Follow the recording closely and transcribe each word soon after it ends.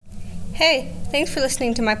Hey, thanks for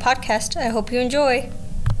listening to my podcast. I hope you enjoy.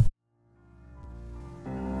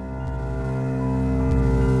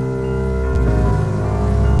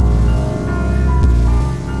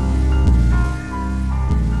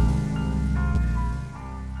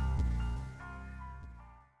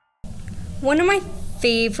 One of my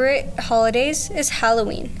favorite holidays is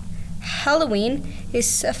Halloween. Halloween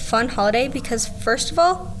is a fun holiday because, first of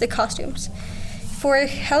all, the costumes. For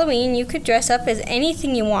Halloween, you could dress up as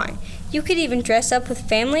anything you want. You could even dress up with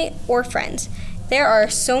family or friends. There are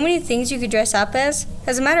so many things you could dress up as.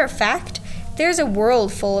 As a matter of fact, there's a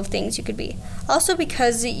world full of things you could be. Also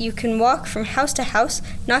because you can walk from house to house,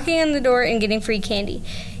 knocking on the door and getting free candy.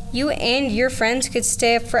 You and your friends could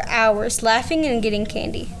stay up for hours laughing and getting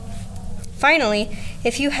candy. Finally,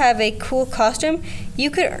 if you have a cool costume, you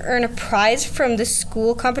could earn a prize from the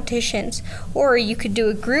school competitions, or you could do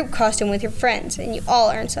a group costume with your friends and you all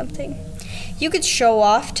earn something. You could show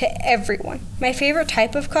off to everyone. My favorite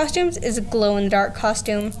type of costumes is a glow-in-the-dark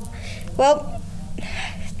costume. Well,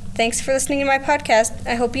 thanks for listening to my podcast.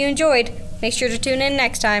 I hope you enjoyed. Make sure to tune in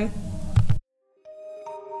next time.